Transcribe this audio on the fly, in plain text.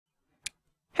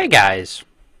Hey guys,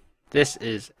 this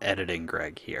is Editing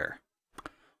Greg here.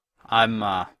 I'm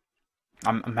uh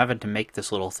I'm having to make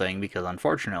this little thing because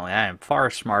unfortunately I am far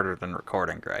smarter than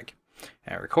Recording Greg.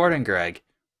 And Recording Greg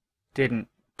didn't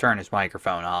turn his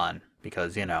microphone on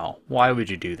because, why would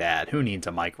you do that? Who needs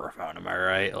a microphone, am I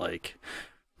right?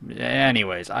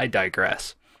 Anyways, I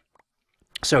digress.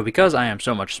 So because I am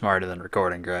so much smarter than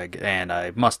Recording Greg and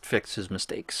I must fix his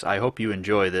mistakes, I hope you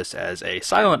enjoy this as a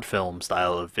silent film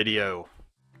style of video.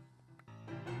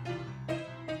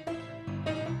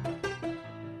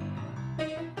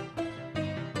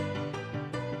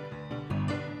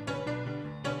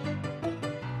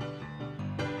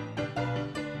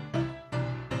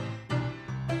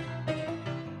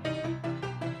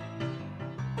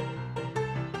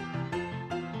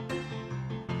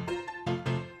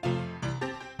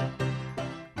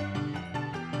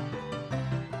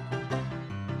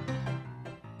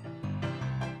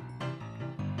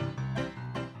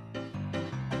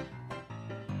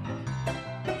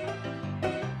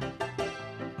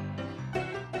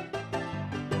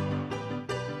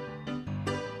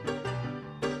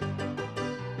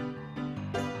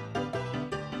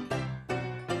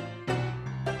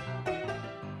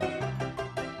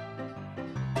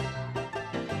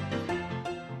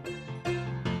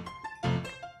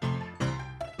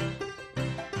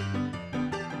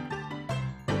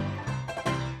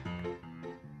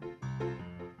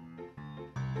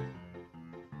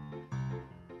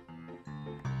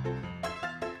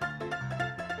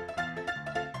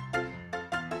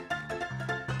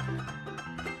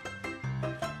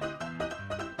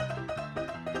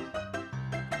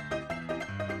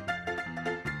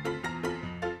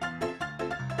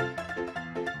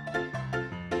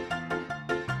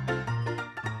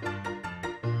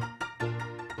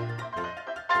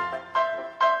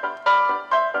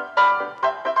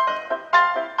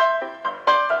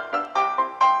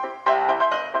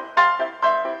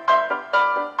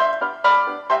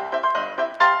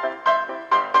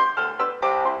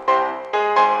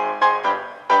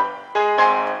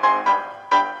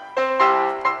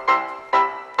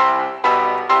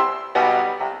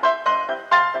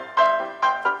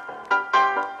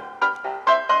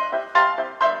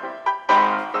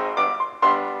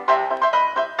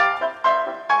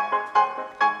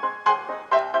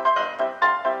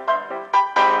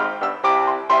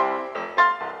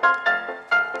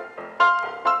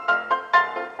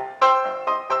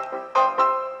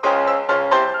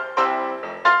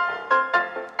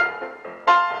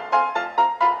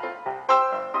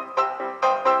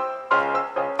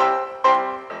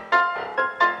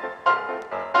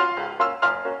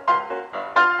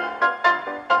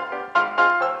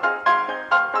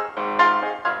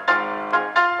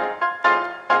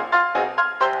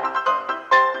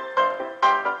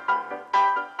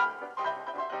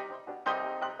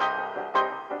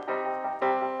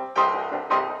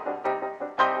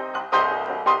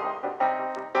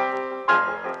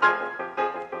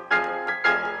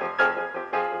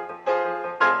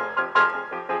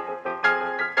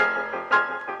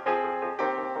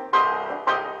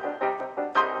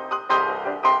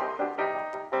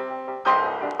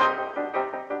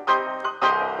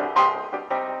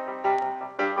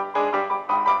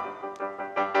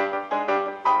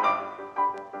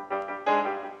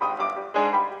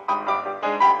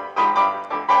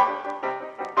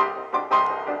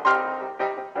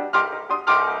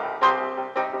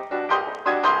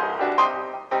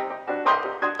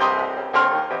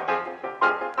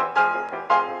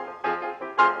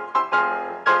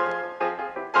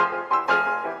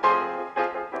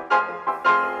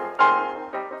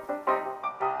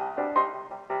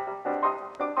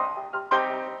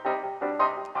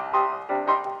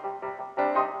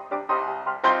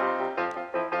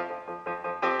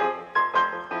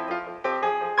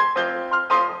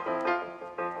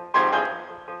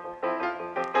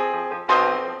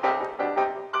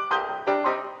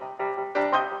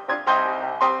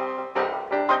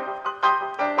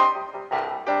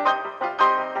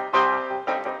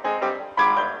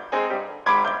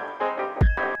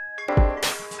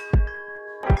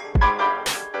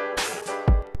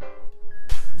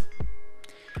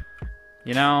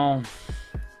 You know,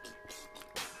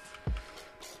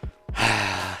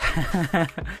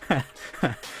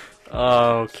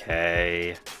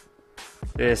 okay,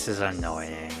 this is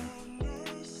annoying.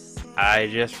 I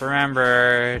just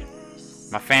remembered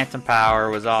my phantom power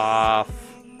was off.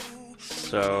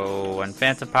 So when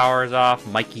phantom power is off,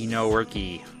 Mikey no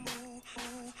worky.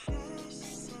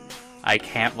 I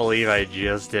can't believe I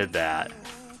just did that.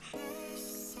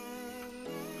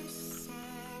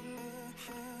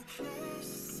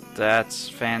 That's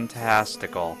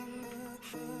fantastical.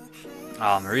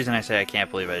 The reason I say I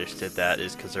can't believe I just did that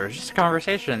is because there was just a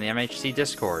conversation in the MHC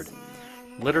Discord,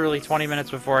 literally 20 minutes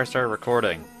before I started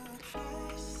recording,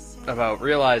 about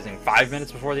realizing 5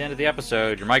 minutes before the end of the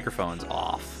episode, your microphone's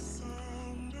off.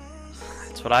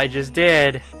 That's what I just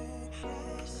did.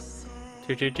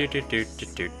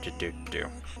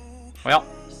 Well,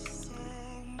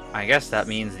 I guess that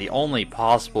means the only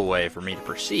possible way for me to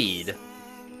proceed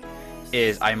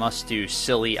is I must do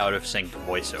silly out-of-sync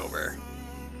voiceover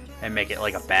and make it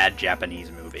like a bad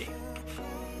Japanese movie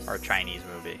or a Chinese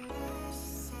movie.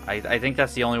 I think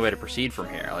that's the only way to proceed from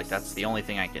here. Like, that's the only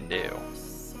thing I can do.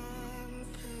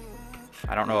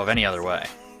 I don't know of any other way.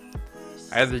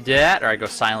 I either do that or I go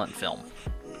silent film.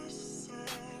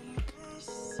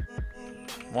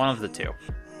 One of the two.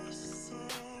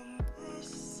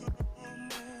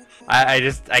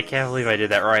 I can't believe I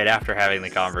did that right after having the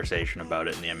conversation about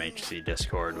it in the MHC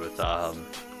Discord with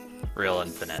Real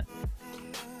Infinite.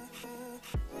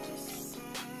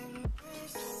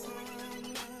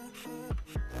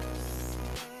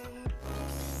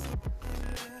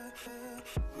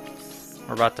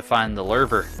 We're about to find the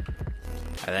lurver,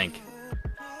 I think.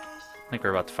 I think we're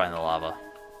about to find the lava.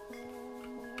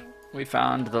 We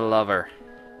found the lover.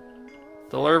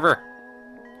 The lurver.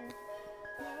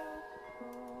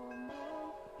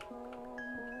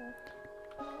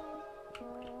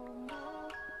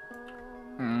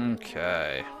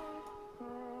 Okay.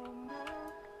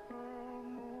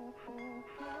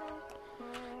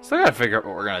 Still gotta figure out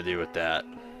what we're gonna do with that.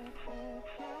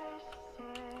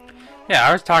 Yeah,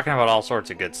 I was talking about all sorts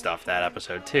of good stuff that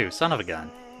episode too. Son of a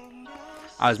gun.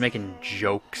 I was making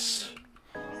jokes.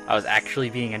 I was actually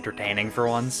being entertaining for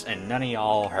once, and none of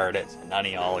y'all heard it. So none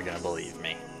of y'all are gonna believe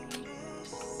me.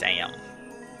 Damn.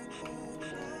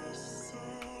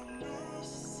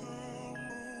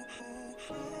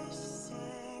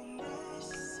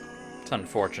 It's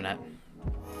unfortunate.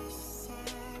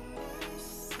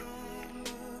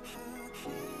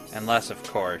 Unless, of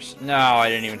course... No, I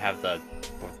didn't even have the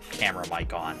camera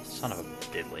mic on. Son of a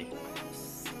diddly.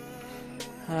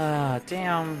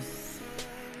 Damn.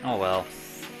 Oh well.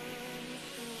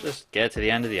 Just get to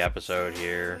the end of the episode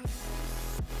here.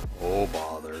 Oh,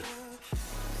 bother.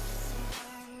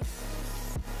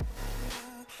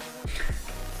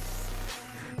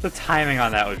 The timing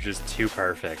on that was just too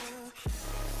perfect.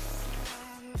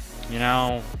 You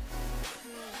know,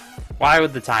 why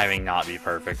would the timing not be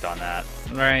perfect on that,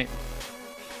 right?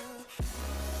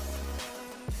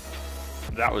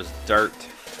 That was dirt.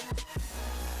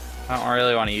 I don't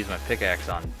really want to use my pickaxe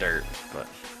on dirt, but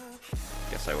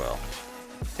guess I will.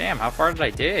 Damn, how far did I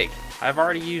dig? I've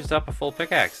already used up a full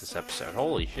pickaxe this episode.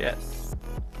 Holy shit.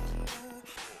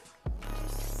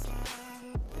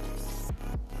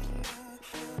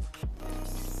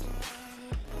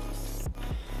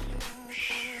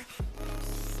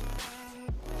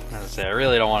 As I say, I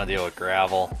really don't want to deal with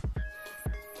gravel.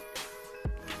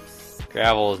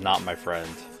 Gravel is not my friend.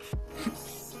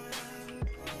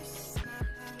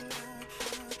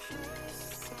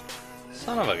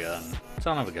 Son of a gun.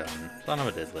 Son of a gun. Son of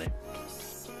a diddly.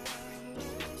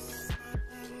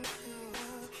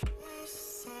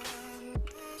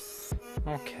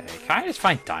 Okay, can I just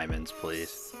find diamonds,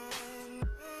 please?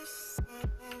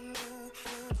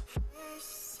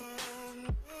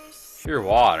 Pure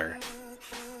water.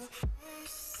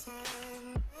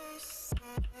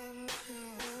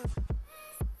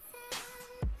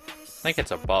 I think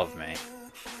it's above me.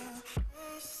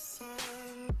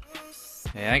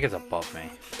 Yeah, I think it's above me.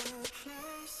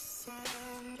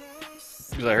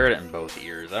 Because I heard it in both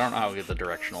ears. I don't know how good the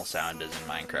directional sound is in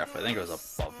Minecraft, but I think it was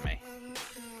above me.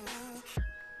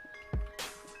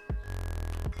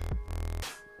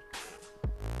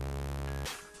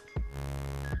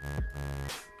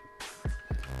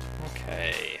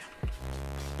 Okay.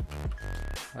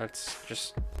 Let's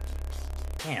just...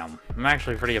 Damn, I'm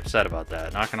actually pretty upset about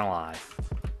that, not gonna lie.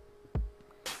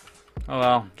 Oh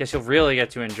well, guess you'll really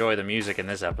get to enjoy the music in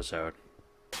this episode.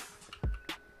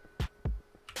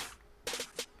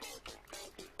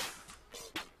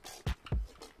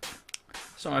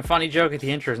 So my funny joke at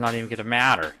the intro is not even gonna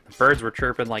matter. The birds were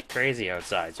chirping like crazy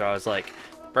outside, so I was like,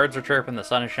 birds are chirping, the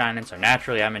sun is shining, so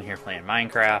naturally I'm in here playing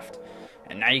Minecraft,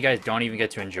 and now you guys don't even get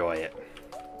to enjoy it.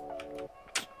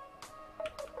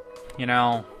 You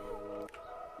know,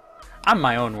 I'm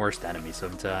my own worst enemy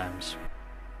sometimes.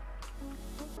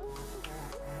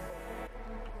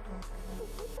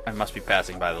 I must be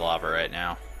passing by the lava right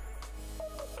now.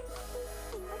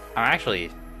 I'm actually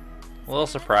a little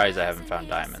surprised I haven't found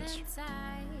diamonds.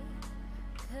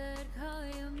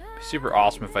 Super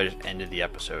awesome if I just ended the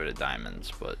episode at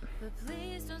diamonds, but...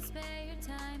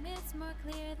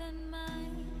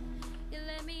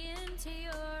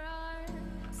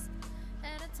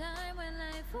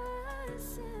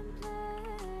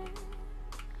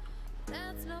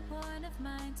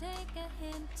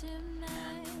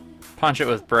 Punch it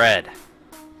with bread.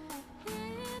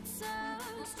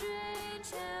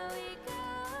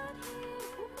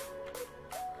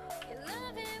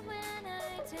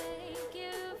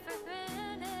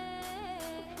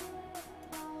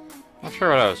 Not sure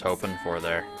what I was hoping for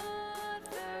there.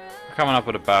 We're coming up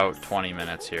with about 20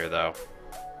 minutes here, though.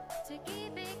 So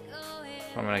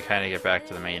I'm going to kind of get back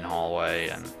to the main hallway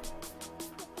and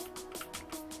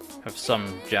have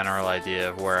some general idea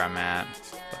of where I'm at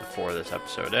before this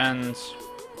episode ends.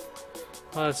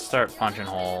 Let's start punching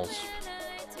holes.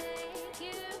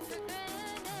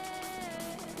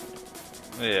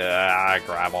 Yeah,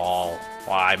 grab all.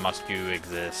 Why must you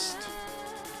exist?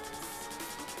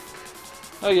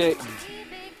 Okay.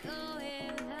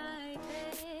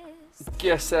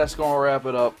 Guess that's gonna wrap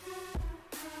it up.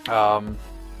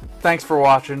 Thanks for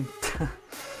watching.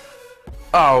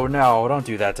 Oh no, don't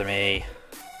do that to me.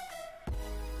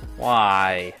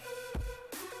 Why?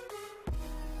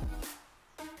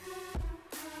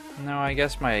 No, I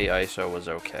guess my ISO was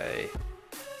okay.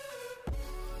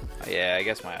 Yeah, I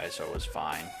guess my ISO was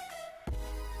fine.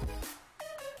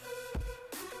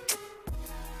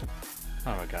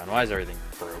 Oh my god, why is everything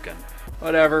broken?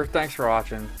 Whatever, thanks for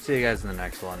watching. See you guys in the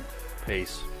next one.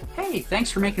 Peace. Hey, thanks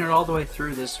for making it all the way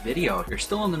through this video. If you're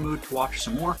still in the mood to watch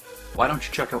some more, why don't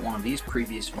you check out one of these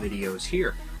previous videos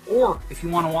here? Or, if you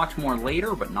want to watch more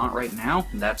later, but not right now,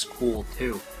 that's cool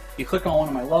too. If you click on one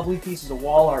of my lovely pieces of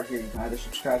wall art here, you can either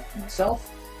subscribe to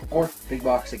myself, or Big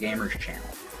Box of Gamers channel.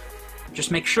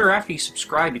 Just make sure after you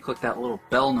subscribe, you click that little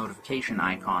bell notification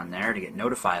icon there to get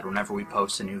notified whenever we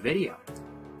post a new video.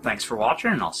 Thanks for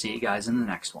watching, and I'll see you guys in the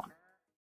next one.